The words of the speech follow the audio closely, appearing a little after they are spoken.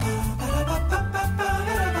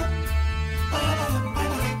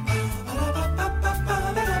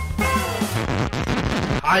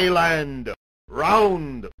Thailand.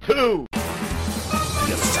 Round 2.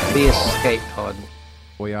 The escape pod.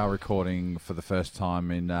 We are recording for the first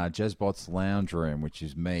time in Jezbot's lounge room, which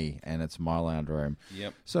is me, and it's my lounge room.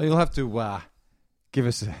 Yep. So you'll have to give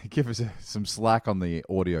us some slack on the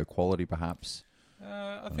audio quality, perhaps.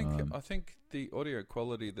 I think the audio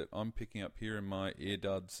quality that I'm picking up here in my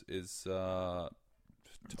earbuds is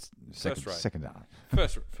first rate. Second art.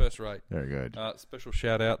 First rate. Very good. Special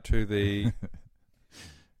shout out to the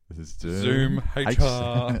This is Zoom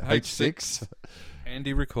HR H6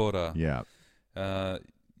 handy recorder. Yeah.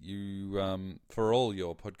 You for all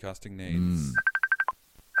your podcasting needs.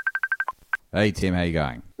 Hey Tim, how you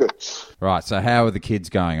going? Good. Right. So how are the kids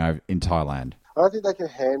going over in Thailand? I don't think they can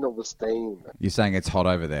handle the steam. You're saying it's hot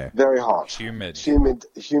over there. Very hot. Humidity.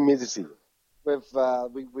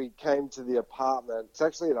 We came to the apartment. It's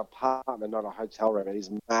actually an apartment, not a hotel room. It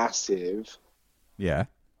is massive. Yeah.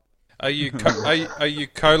 Are you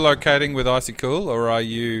co-locating with Icy Cool, or are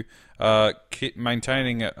you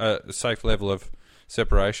maintaining a safe level of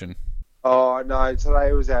separation? Oh no!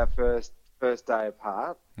 Today was our first day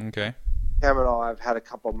apart. Okay. Cam and I have had a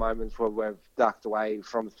couple of moments where we've ducked away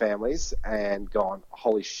from the families and gone,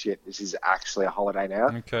 holy shit, this is actually a holiday now.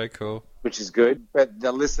 Okay, cool. Which is good. But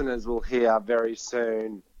the listeners will hear very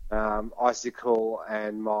soon Icicle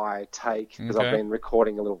and my take, because I've been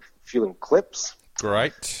recording a few little clips.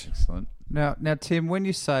 Great. Excellent. Now, Tim, when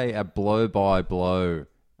you say a blow-by-blow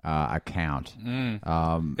account...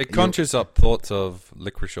 it conjures up thoughts of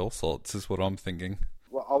licorice all sorts, is what I'm thinking.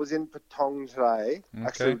 Well, I was in Patong today. Okay.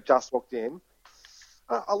 Actually, just walked in.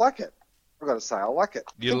 I like it. I've got to say, I like it.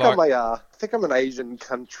 I think I'm an Asian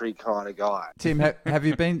country kind of guy. Tim, have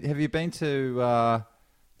you been to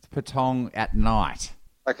Patong at night?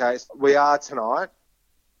 Okay, so we are tonight.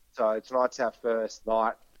 So tonight's our first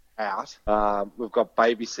night out. We've got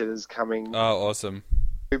babysitters coming. Oh, awesome.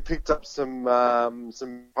 We picked up some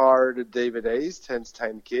pirated DVDs to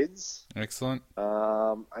entertain the kids. Excellent.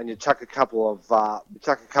 And you chuck a couple of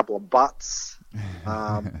butts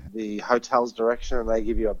the hotel's direction, and they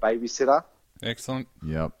give you a babysitter. Excellent.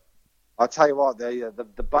 Yep. I'll tell you what,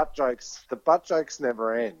 the butt jokes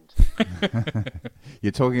never end.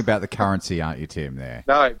 You're talking about the currency, aren't you, Tim, there?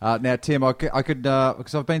 No. Now, Tim, I could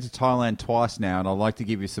because I've been to Thailand twice now, and I'd like to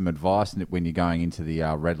give you some advice when you're going into the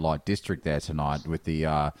red light district there tonight with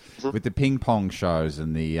the ping pong shows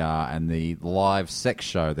and the live sex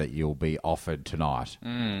show that you'll be offered tonight.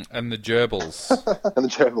 And the gerbils. And the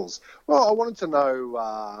gerbils. Well, I wanted to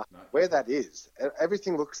know where that is.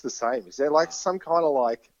 Everything looks the same. Is there like some kind of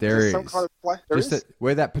like... There is. Some kind of place?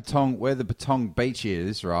 Where the Patong beach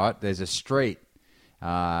is, right? There's a street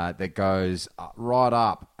that goes right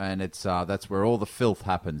up, and it's that's where all the filth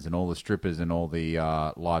happens, and all the strippers and all the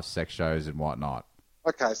live sex shows and whatnot.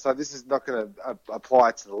 Okay, so this is not going to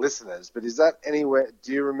apply to the listeners, but is that anywhere?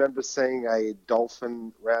 Do you remember seeing a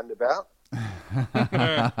dolphin roundabout?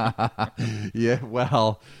 Yeah,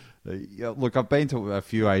 well. Yeah, look, I've been to a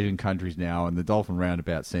few Asian countries now, and the dolphin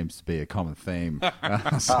roundabout seems to be a common theme.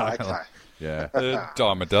 Okay. Yeah,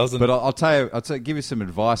 Dime a dozen. But I'll give you some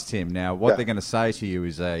advice, Tim. Now, what they're going to say to you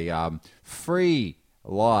is a free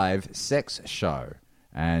live sex show,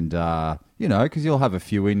 and because you'll have a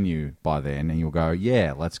few in you by then, and you'll go,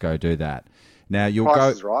 yeah, let's go do that. Now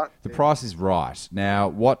Price is right. The price is right. Now,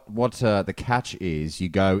 what the catch is, you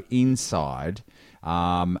go inside.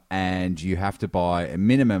 And you have to buy a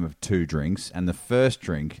minimum of 2 drinks, and the first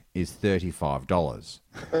drink is $35.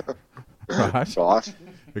 Right? Right.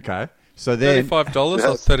 Okay. So then $35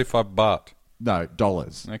 or 35 baht? No,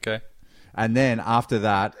 dollars. Okay. And then after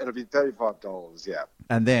that, It'll be $35, yeah.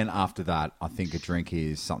 And then after that, I think a drink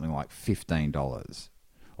is something like $15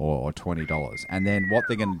 or $20. And then what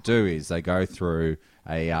they're going to do is they go through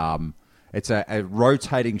it's a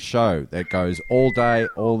rotating show that goes all day,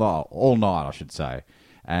 all night, I should say.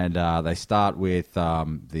 And they start with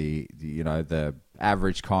the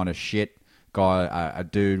average kind of shit guy, a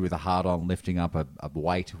dude with a heart on lifting up a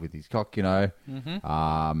weight with his cock, a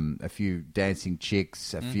few dancing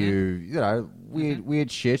chicks, a few weird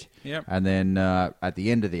shit. Yep. And then at the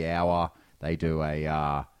end of the hour, they do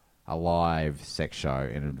a live sex show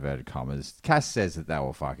in inverted commas. Cass says that they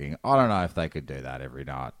were fucking. I don't know if they could do that every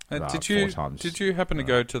night. 4 times. Did you happen to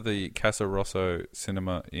go to the Casa Rosso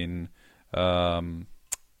cinema in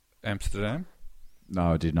Amsterdam?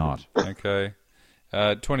 No, I did not. Okay.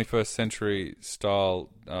 21st century style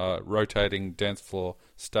rotating dance floor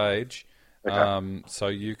stage. Okay. So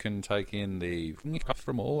you can take in the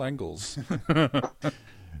from all angles.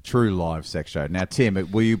 True live sex show. Now, Tim,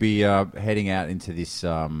 will you be heading out into this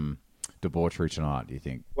debauchery tonight, do you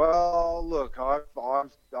think? Well, look, I've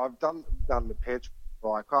done the pitch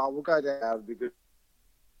like, oh, we'll go down. It'll be good.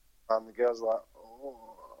 The girls are like, oh,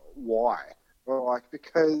 why? We're like,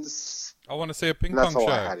 because. I want to see a ping That's pong all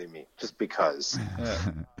show. I had in me, just because.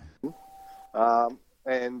 Yeah.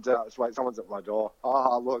 And wait, someone's at my door.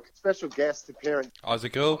 Oh, look, special guest appearance.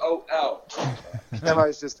 Isaac Hill. Oh,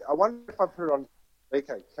 Camo's just. I wonder if I put it on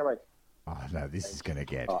speaker. Camo. Oh no, this is gonna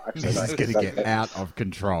get Actually, no, get out of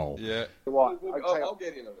control. Yeah. What? I'll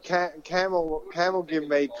get in on it. Cam will give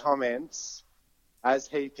me comments as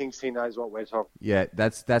he thinks he knows what we're talking. Yeah,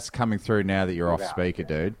 that's coming through now that you're off speaker,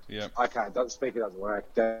 dude. Yeah. Okay, speaker doesn't work.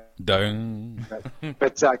 Dong.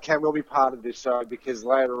 But Cam will be part of this show because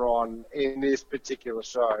later on in this particular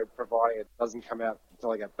show, providing it doesn't come out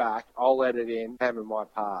until I get back, I'll edit in Cam and my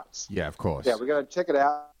parts. Yeah, of course. Yeah, we're going to check it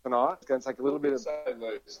out tonight. It's going to take a little bit of. So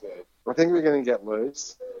loose there. I think we're going to get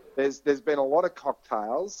loose. There's been a lot of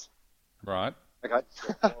cocktails. Right. Okay.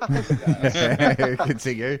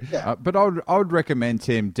 Continue. Yeah. But I would recommend,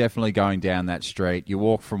 Tim, definitely going down that street. You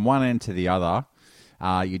walk from one end to the other.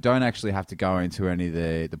 You don't actually have to go into any of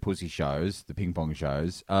the pussy shows, the ping pong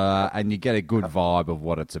shows, and you get a good vibe of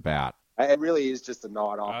what it's about. It really is just a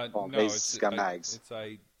night off on these it's scumbags. It's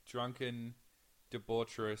a drunken,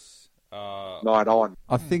 debaucherous... night on.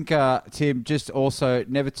 I think, Tim, just also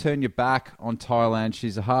never turn your back on Thailand.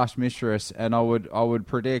 She's a harsh mistress, and I would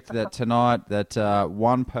predict that tonight that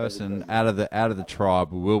one person out of the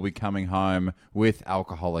tribe will be coming home with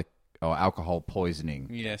alcohol poisoning.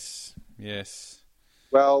 Yes.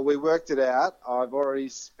 Well, we worked it out. I've already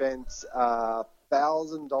spent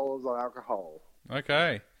 $1,000 on alcohol.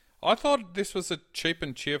 Okay. I thought this was a cheap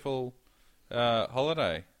and cheerful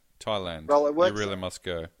holiday. Thailand. Well, it works. You really must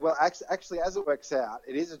go. Well, actually, as it works out,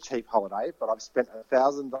 it is a cheap holiday, but I've spent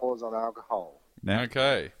 $1,000 on alcohol. Now,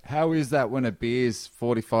 Okay. how is that when a beer's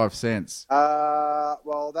 45 cents?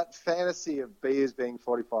 Well, that fantasy of beers being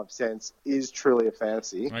 45 cents is truly a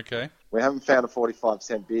fantasy. Okay. We haven't found a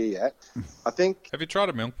 45-cent beer yet. I think Have you tried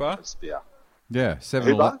a milk bar? it's beer. Yeah,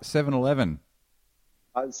 Uber? 7-Eleven.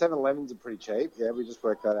 7-Elevens are pretty cheap. Yeah, we just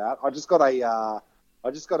worked that out. I just got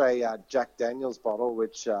a Jack Daniels bottle,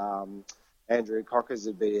 which Andrew Cockers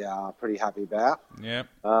would be pretty happy about. Yeah.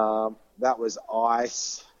 That was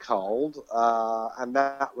ice cold, and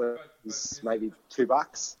that was maybe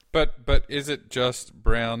 $2. But is it just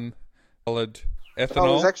brown coloured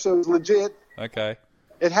ethanol? Oh, it was legit. Okay.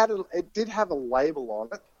 It did have a label on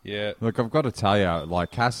it. Yeah. Look, I've got to tell you,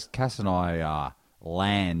 like Cass and I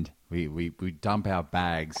land. We dump our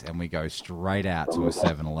bags and we go straight out to a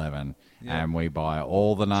 7-Eleven and we buy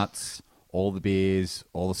all the nuts, all the beers,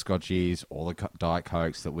 all the scotchies, all the Diet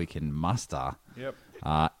Cokes that we can muster. Yep.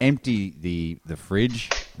 Empty the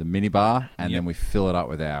fridge, the minibar, and then we fill it up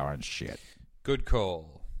with our own shit. Good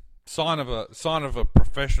call. Sign of a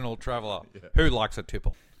professional traveller who likes a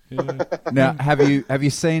tipple. Now, have you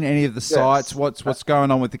seen any of the sites? What's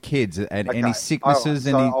going on with the kids and any sicknesses?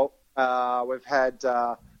 We've had.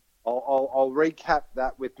 I'll recap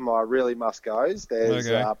that with my really must goes. There's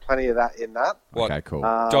plenty of that in that. What? Okay, cool.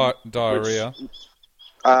 Diarrhea.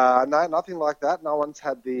 No, nothing like that. No one's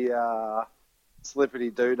had the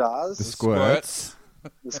slippity doodahs, The squirts.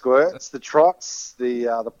 the squirts, the trots,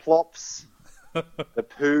 the plops, the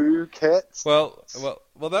poo kits. Well,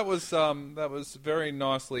 that was very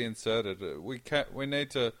nicely inserted. We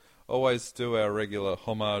need to always do our regular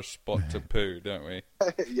homage spot to poo, don't we?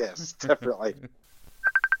 Yes, definitely.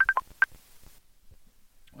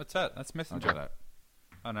 What's that? That's Messenger.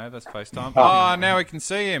 Oh no, that's FaceTime. Oh, now we can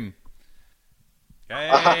see him.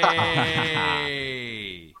 Hey,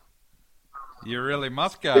 you really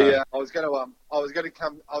must go. Yeah, I was gonna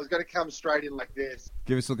come straight in like this.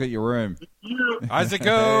 Give us a look at your room. Isaac,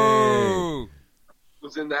 go.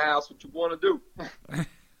 Was in the house. What you want to do?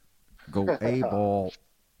 Go A-ball.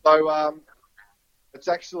 So, it's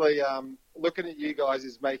actually looking at you guys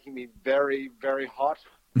is making me very, very hot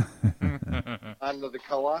under the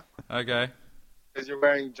collar. Okay. Because you're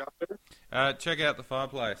wearing jumpers. Check out the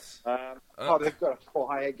fireplace. They've got a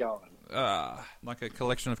fire going. Like a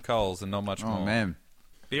collection of coals and not much more. Oh man.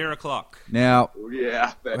 Beer o'clock. Now,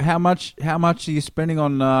 Yeah. how much are you spending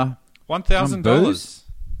on $1,000.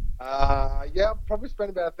 Yeah, probably spent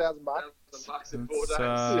about $1,000. $1,000 in 4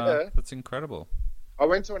 days. That's incredible. I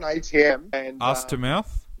went to an ATM and Ass to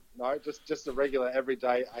mouth. no, just a regular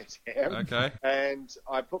everyday ATM. Okay. And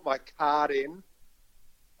I put my card in,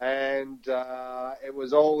 and it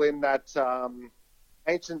was all in that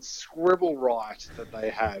ancient scribble right that they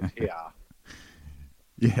have here.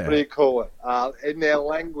 Yeah. What do you call it? In their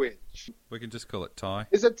language. We can just call it Thai.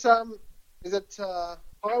 Is it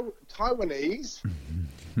Taiwanese,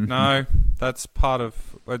 No, that's part of.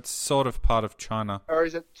 It's sort of part of China. or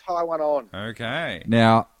is it Taiwan on? Okay.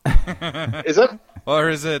 Now, Is it? Or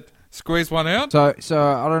is it squeeze one out? so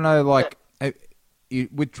I don't know, like, you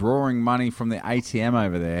withdrawing money from the ATM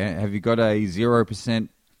over there. Have you got a 0%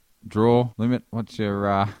 draw limit? What's your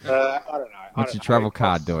I don't know. what's your travel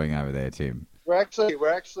card doing over there, Tim? We're actually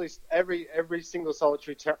every single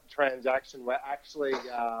solitary transaction. We're actually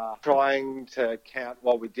trying to count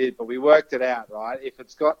what we did, but we worked it out, right? If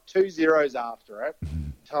it's got 2 zeros after it,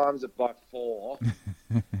 times it by 4,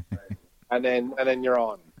 and then you're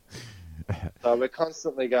on. So we're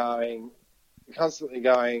constantly going.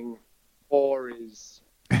 4 is.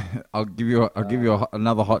 I'll give you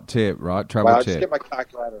another hot tip, right? Travel Well, I'll tip. just get my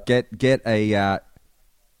calculator. Get a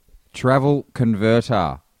travel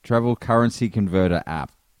currency converter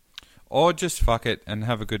app. Or just fuck it and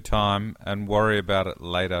have a good time and worry about it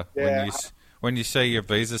later Yeah. when you see your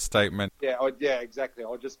visa statement. Yeah, exactly.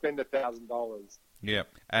 I'll just spend $1,000. Yeah,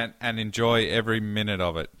 and enjoy every minute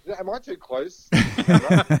of it. Am I too close?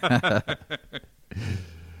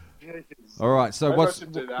 Jeez. All right. So Maybe I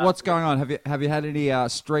should do that. what's going on? Have you had any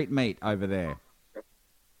street meat over there?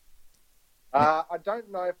 I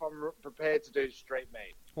don't know if I'm prepared to do street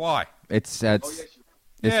meat. Why? It's Oh, yes, it's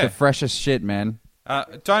Yeah. the freshest shit, man.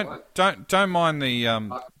 Don't mind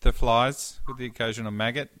the flies with the occasional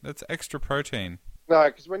maggot. That's extra protein. No,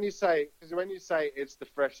 because when you say it's the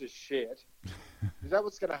freshest shit, is that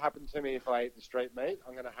what's going to happen to me if I eat the street meat?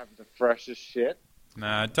 I'm going to have the freshest shit.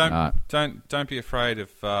 No, don't be afraid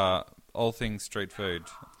of all things street food.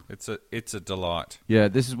 It's a delight. Yeah,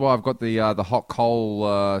 this is why I've got the hot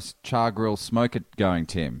coal char grill smoker going,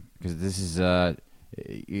 Tim, because this is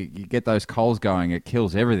you get those coals going, it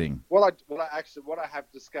kills everything. What I have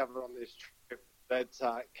discovered on this trip that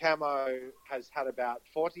Camo has had about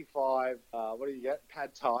 45. What do you get?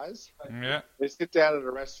 Pad Thais. Yeah. We sit down at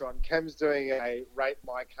a restaurant. Cam's doing a rate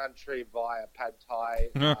my country via Pad Thai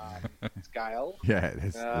scale. Yeah,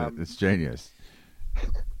 it's genius.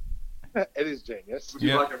 It is genius. Would you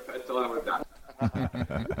Yeah. like a pet time with that?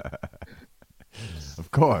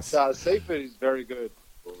 Of course. Seafood is very good.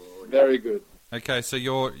 Very good. Okay, so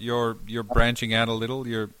you're branching out a little.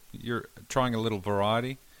 You're trying a little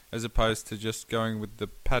variety as opposed to just going with the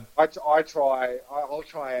pad. I'll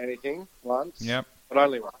try anything once. Yep. But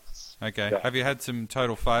only once. Okay. Yeah. Have you had some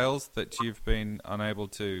total fails that you've been unable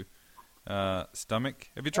to stomach?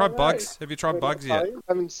 Have you tried bugs? Have you tried bugs yet? I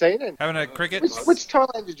haven't seen it. Haven't had cricket? Which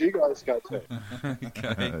Thailand did you guys go to?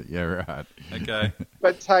 Okay. Yeah, right. Okay.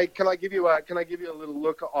 But hey, can I give you a little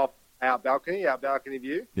look off our balcony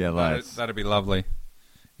view? Yeah, lads. That'd be lovely.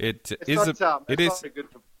 It It's is not, it it's is not very good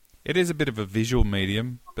for, it is a bit of a visual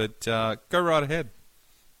medium, but go right ahead.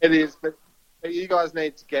 it is, but you guys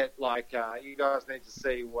need to get you guys need to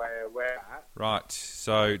see where we're at. Right.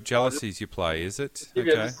 So jealousy's your play, is it? Give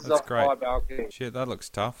Okay, you, this is that's off great. my balcony. Shit, that looks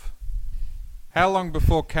tough. How long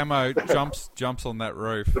before Camo jumps on that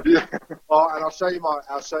roof? Oh, and I'll show you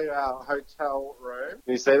our hotel room.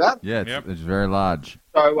 Can you see that? Yeah, Yep. it's very large.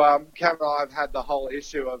 So Cam and I have had the whole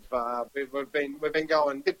issue of we've been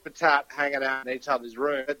going tit for tat, hanging out in each other's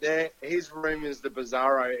room. But his room is the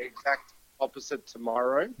bizarro exact opposite to my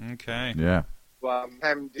room. Okay. Yeah.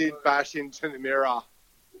 Cam did bash into the mirror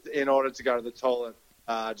in order to go to the toilet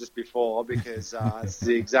just before because it's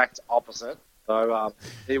the exact opposite. So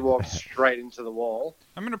he walked straight into the wall.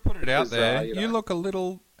 I'm going to put it out Because, there. you You know. look a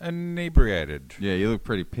little inebriated. Yeah, you look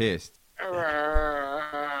pretty pissed.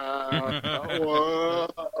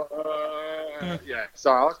 Yeah,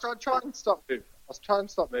 sorry, I was trying to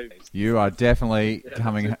stop moving. You are definitely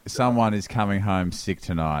coming. Someone is coming home sick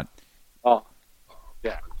tonight. Oh,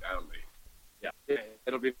 yeah, Undoubtedly. yeah.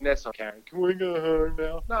 It'll be Vanessa or Karen. Can we go home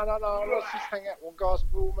now? No. Let's just hang out. Well, guys,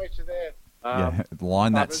 we'll meet you there. Yeah,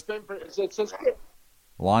 line But that it's been pretty, it's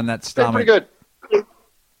line that been pretty stomach. good.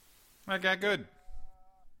 Okay, good.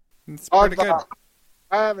 It's I pretty good.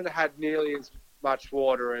 haven't had nearly as much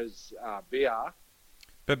water as beer.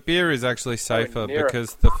 But beer is actually safer near it.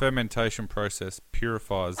 because the fermentation process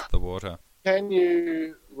purifies the water. Can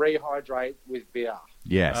you rehydrate with beer?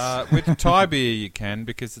 Yes. With Thai beer you can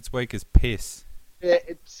because it's weak as piss. Yeah,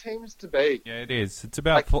 it seems to be. Yeah, it is. It's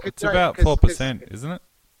about Like, it's no, about 'cause- 4%, isn't it?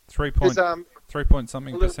 3 Because point 3 point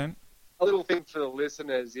something a little- percent. a little thing for the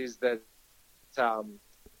listeners is that,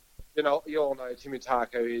 you all know Timmy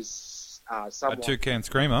Taco is A somewhat toucan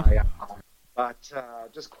screamer. but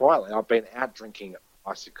just quietly, I've been out drinking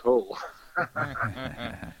icy cool.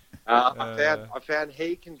 I found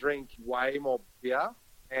he can drink way more beer,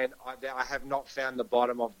 and I have not found the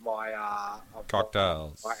bottom of my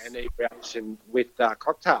Cocktails. my inebriation with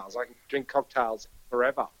cocktails. I can drink cocktails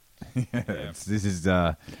forever. This is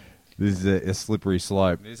a slippery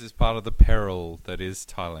slope. This is part of the peril that is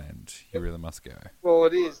Thailand. You really must go. Well,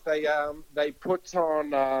 it is. They put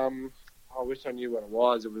on. I wish I knew what it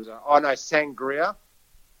was. It was sangria.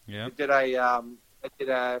 Yeah. They did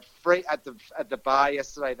a free at the bar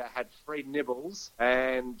yesterday. They had free nibbles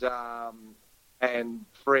and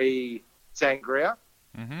free sangria.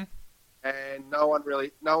 Mm-hmm. And no one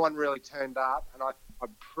really turned up, and I'm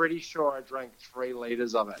pretty sure I drank 3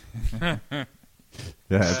 liters of it.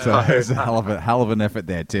 It's a hell of an effort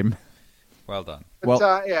there, Tim. Well done. But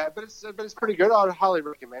it's pretty good. I'd highly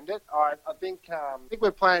recommend it. I think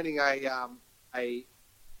we're planning a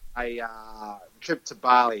trip to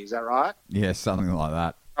Bali. Is that right? Yeah, something like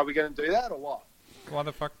that. Are we going to do that or what? Why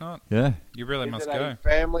the fuck not? Yeah. You really Is must it go. a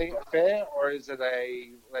family affair or is it a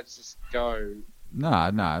let's just go?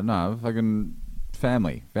 No. Fucking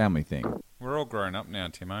family thing. We're all grown up now,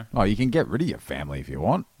 Timo. Oh, you can get rid of your family if you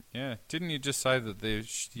want. Yeah. Didn't you just say that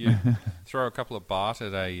you throw a couple of baht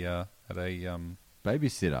at a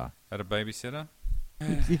Babysitter. at a babysitter?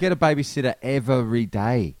 You get a babysitter every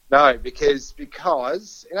day. No, because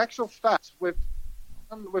in actual fact we've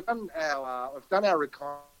done our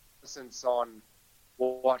reconnaissance on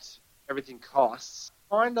what everything costs.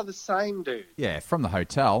 Kind of the same, dude. Yeah, from the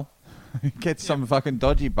hotel. Get some fucking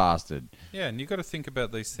dodgy bastard. Yeah, and you got to think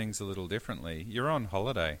about these things a little differently. You're on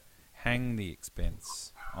holiday. Hang the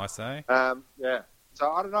expense, I say. Yeah.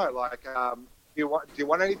 So I don't know. Like, do you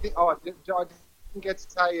want anything? Oh, I didn't get to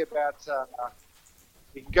tell you about.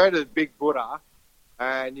 You can go to the Big Buddha,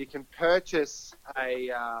 and you can purchase a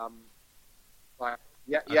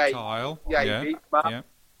tile.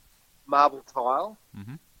 Marble tile.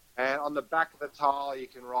 Mm-hmm. And on the back of the tile, you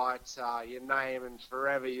can write your name, and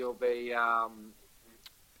forever you'll be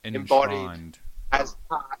embodied Enshrined. as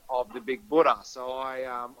part of the Big Buddha. So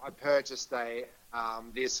I purchased the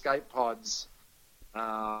Escape Pods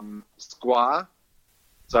square.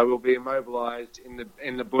 So we'll be immobilized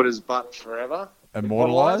in the Buddha's butt forever.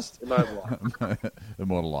 Immortalized? Immobilized.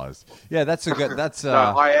 Immortalized. Yeah, that's a good. That's No,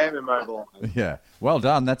 I am immobilized. yeah. Well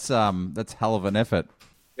done. That's hell of an effort.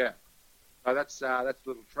 Yeah. So that's a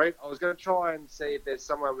little treat. I was going to try and see if there's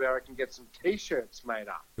somewhere where I can get some T-shirts made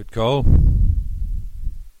up. Good call.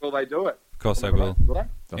 Will they do it? Of course they will.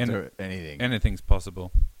 They'll do anything. Anything's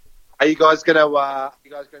possible. Are you guys going to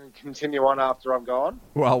continue on after I'm gone?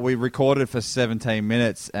 Well, we recorded for 17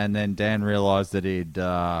 minutes, and then Dan realised that he'd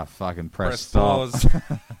fucking press stop.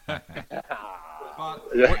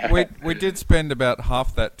 pause. we did spend about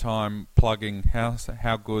half that time plugging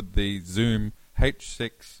how good the Zoom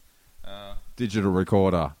H6 Digital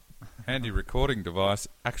recorder. handy recording device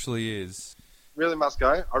actually is. Really must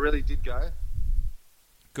go. I really did go.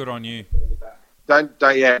 Good on you. Don't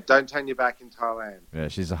turn your back in Thailand. Yeah,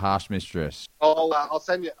 she's a harsh mistress. I'll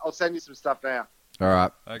send you some stuff now. All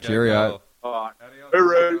right. Okay, Cheerio. cool. All right. Adios.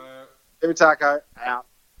 Hooroo. Timmy Taco out.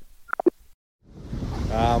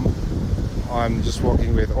 I'm just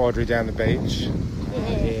walking with Audrey down the beach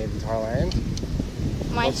in Thailand.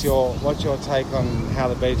 What's your take on how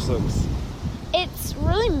the beach looks? It's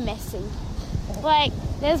really messy. Like,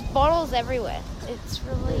 there's bottles everywhere. It's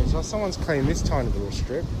really... So someone's cleaned this tiny little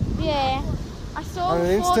strip. Yeah. I saw And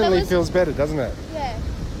it before instantly there was... feels better, doesn't it? Yeah.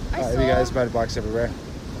 There you go, there's motorbikes everywhere.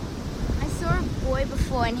 I saw a boy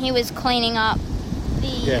before and he was cleaning up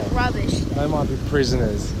the rubbish. They might be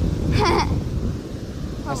prisoners.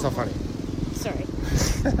 That's not funny. Sorry.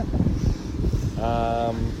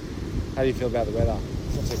 How do you feel about the weather?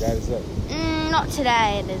 It's not so great, is it? Not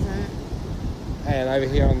today, it isn't. And over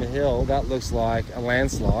here on the hill, that looks like a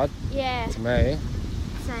landslide Yeah, to me.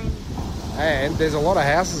 same. And there's a lot of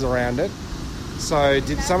houses around it. So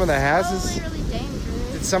did some of the houses Probably really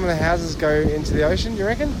dangerous. go into the ocean, do you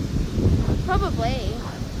reckon? Probably.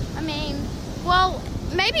 I mean, well,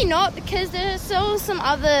 maybe not because there's still some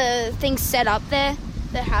other things set up there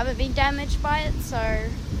that haven't been damaged by it, so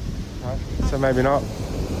No? So maybe not.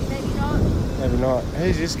 maybe not. Maybe not.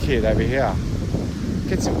 Who's this kid over here?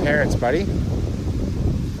 Get some parents, buddy.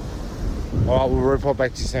 Alright, we'll report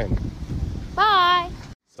back to you soon. Bye.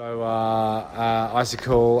 So,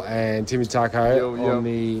 Icicle and Timmy Taco on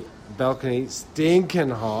the balcony, stinking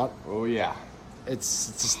hot. Oh yeah, It's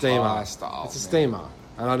a steamer. High style, It's a man. steamer,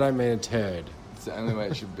 and I don't mean a turd. it's the only way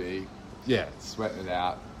it should be. Yeah. Sweating it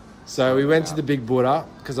out. So we went to the Big Buddha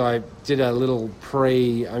because I did a little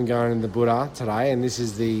I'm going to the Buddha today, and this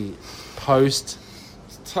is the post.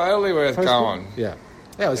 It's totally worth going. Yeah.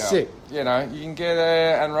 Yeah, it was Yeah. sick. you know, you can get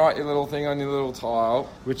there and write your little thing on your little tile.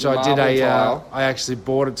 Which your I did marble tile. I actually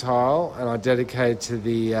bought a tile and I dedicated to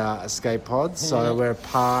the escape pods. So we're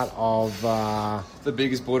part of, The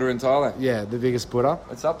biggest Buddha in Thailand. the biggest Buddha.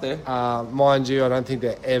 It's up there. Mind you, I don't think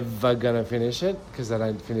they're ever going to finish it because they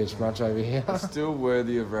don't finish much over here. Still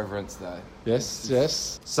worthy of reverence, though.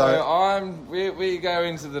 Yes. So we go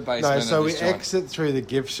into the basement. No, so of we this joint. exit through the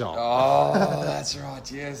gift shop. Oh, that's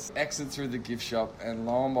right. Yes, exit through the gift shop, and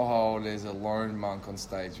lo and behold, there's a lone monk on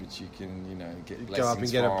stage, which you can, get blessings Go up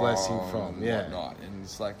and get a blessing from, and yeah. whatnot. And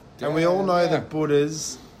it's like, And we all know damn. that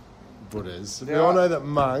Buddhas. We all know that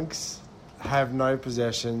monks have no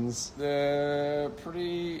possessions They're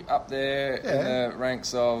pretty up there in the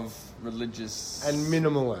ranks of religious and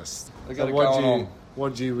minimalist. They got it going on.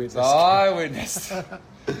 What do you witness? I witnessed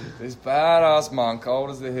this badass monk, old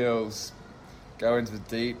as the hills, go into the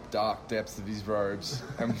deep, dark depths of his robes.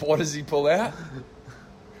 And what does he pull out?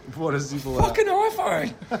 What does he pull out? Fucking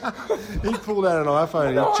iPhone! He pulled out an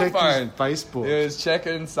iPhone and he checked his Facebook. He was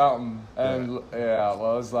checking something. And I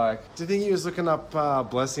was like... Do you think he was looking up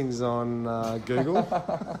blessings on Google?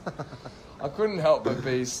 I couldn't help but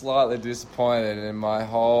be slightly disappointed in my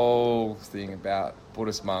whole thing about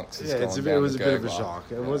Buddhist monks. It was a bit of a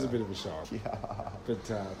shock. It was a bit of a shock. Yeah.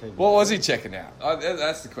 But what was he checking out?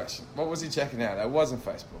 That's the question. What was he checking out? It wasn't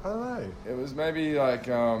Facebook. I don't know. It was maybe like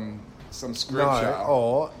some scripture. No,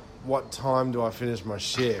 or what time do I finish my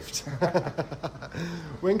shift?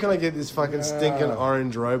 When can I get this fucking stinking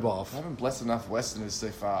orange robe off? I haven't blessed enough Westerners so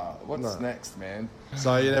far. What's next, man?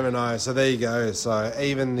 So you never know. So there you go. So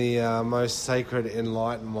even the most sacred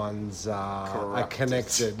enlightened ones are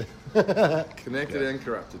connected. Connected and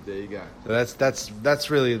corrupted. There you go. So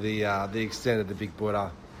that's really the extent of the big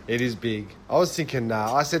Buddha. It is big. I was thinking.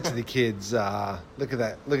 I said to the kids, "Look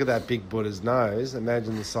at that big Buddha's nose.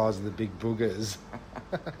 Imagine the size of the big boogers."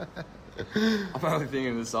 I'm only thinking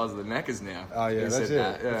of the size of the knackers now. Oh yeah, that's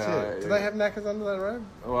it. That's it. Do they have knackers under that robe?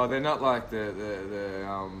 Well, they're not like the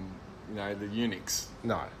eunuchs.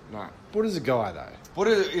 No. Buddha's a guy though.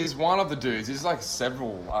 Buddha is one of the dudes. There's like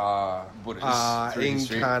several Buddhas.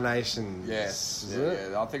 Incarnations. Yes. Is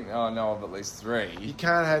it? I think I know of at least 3. You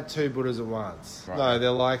can't have 2 Buddhas at once. Right. No,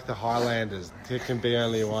 they're like the Highlanders. There can be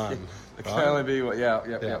only one. It can only be one. Yeah.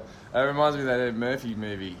 It reminds me of that Ed Murphy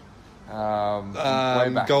movie. Way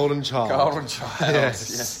back. Golden Child.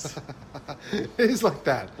 Yes. It's like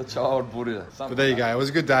that. The child Buddha. But there you go. It was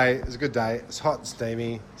a good day. It's hot and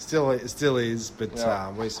steamy. It still is, but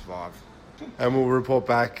we survived. And we'll report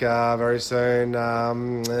back very soon.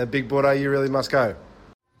 Big Buddha, you really must go.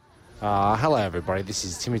 Hello, everybody. This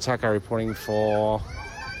is Timmy Tucker reporting for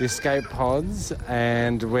the Escape Pods,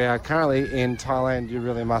 and we are currently in Thailand. You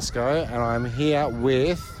really must go. And I'm here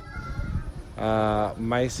with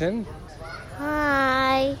Mason.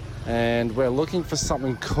 Hi. And we're looking for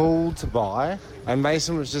something cool to buy. And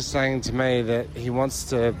Mason was just saying to me that he wants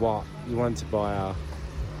to what? You wanted to buy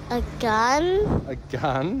a gun. A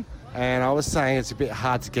gun. And I was saying it's a bit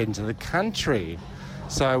hard to get into the country.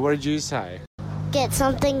 So what did you say? Get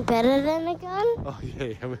something better than a gun? Oh,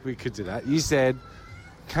 yeah, we could do that. You said,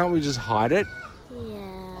 can't we just hide it?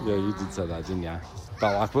 Yeah. Yeah, you did say that, didn't you?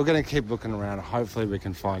 But, we're going to keep looking around. Hopefully we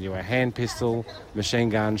can find you a hand pistol, machine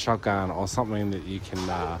gun, shotgun, or something that you can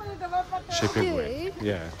shoot people with.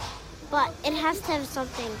 Yeah. But it has to have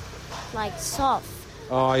something, like, soft.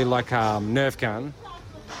 Oh, you like Nerf gun?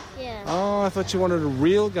 Yeah. Oh, I thought you wanted a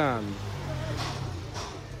real gun.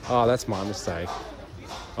 Oh, that's my mistake.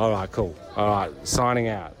 All right, cool. All right, signing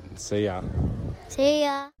out. See ya. See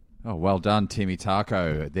ya. Oh, well done, Timmy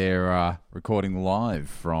Taco. They're recording live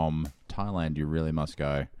from Thailand. You really must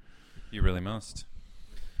go. You really must.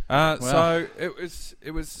 So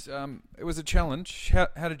it was a challenge.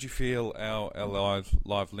 How did you feel our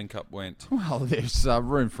live link up went? Well, there's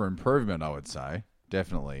room for improvement, I would say.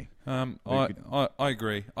 Definitely. I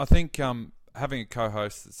agree. I think having a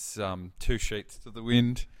co-host that's 2 sheets to the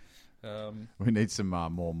wind. We need some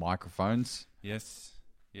more microphones. Yes.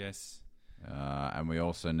 And we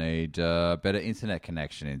also need better internet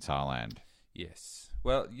connection in Thailand. Yes.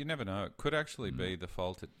 Well, you never know. It could actually be the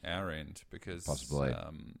fault at our end because... Possibly.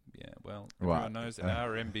 Everyone knows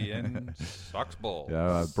our NBN sucks balls.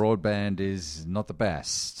 Broadband is not the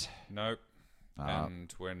best. Nope.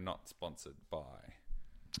 And we're not sponsored by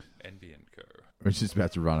NBN Co. We're just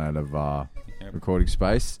about to run out of recording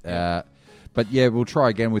space. But yeah, we'll try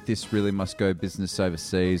again with this Really Must Go business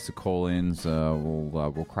overseas. The call-ins,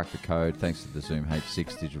 we'll crack the code. Thanks to the Zoom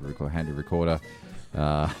H6 digital handy recorder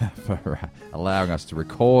for allowing us to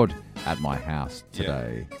record at my house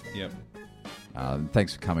today. Yep.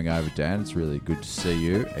 Thanks for coming over, Dan. It's really good to see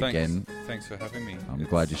you again. Thanks for having me. I'm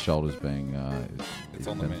glad your shoulder's being... it's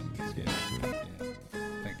on the mend. Yeah.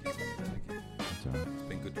 Thank you. That's all right. It's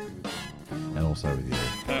been good to be with you. And also with you.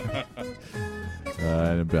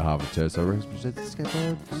 And on behalf of Terso represents the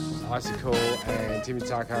skateboards. Icy Cool and Timmy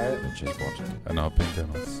Taco. And Chess Watching. And I've been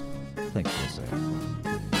Dennis. Thanks for listening.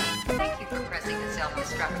 Thank you for pressing the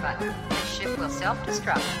self-destruct button. The ship will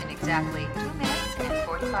self-destruct in exactly 2 minutes and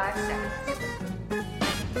 45 seconds.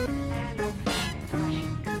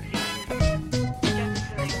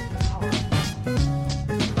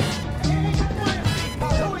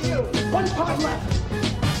 Who are you? 1 pod left.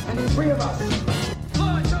 And 3 of us.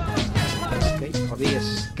 The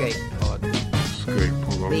escape pod.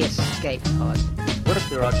 The escape pod. What if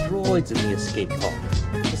there are droids in the escape pod?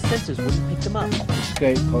 The sensors wouldn't pick them up.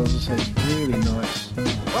 Escape pod, as I say, it's really nice.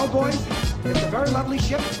 Well, boys, it's a very lovely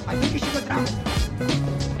ship. I think you should go down.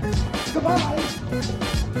 Goodbye.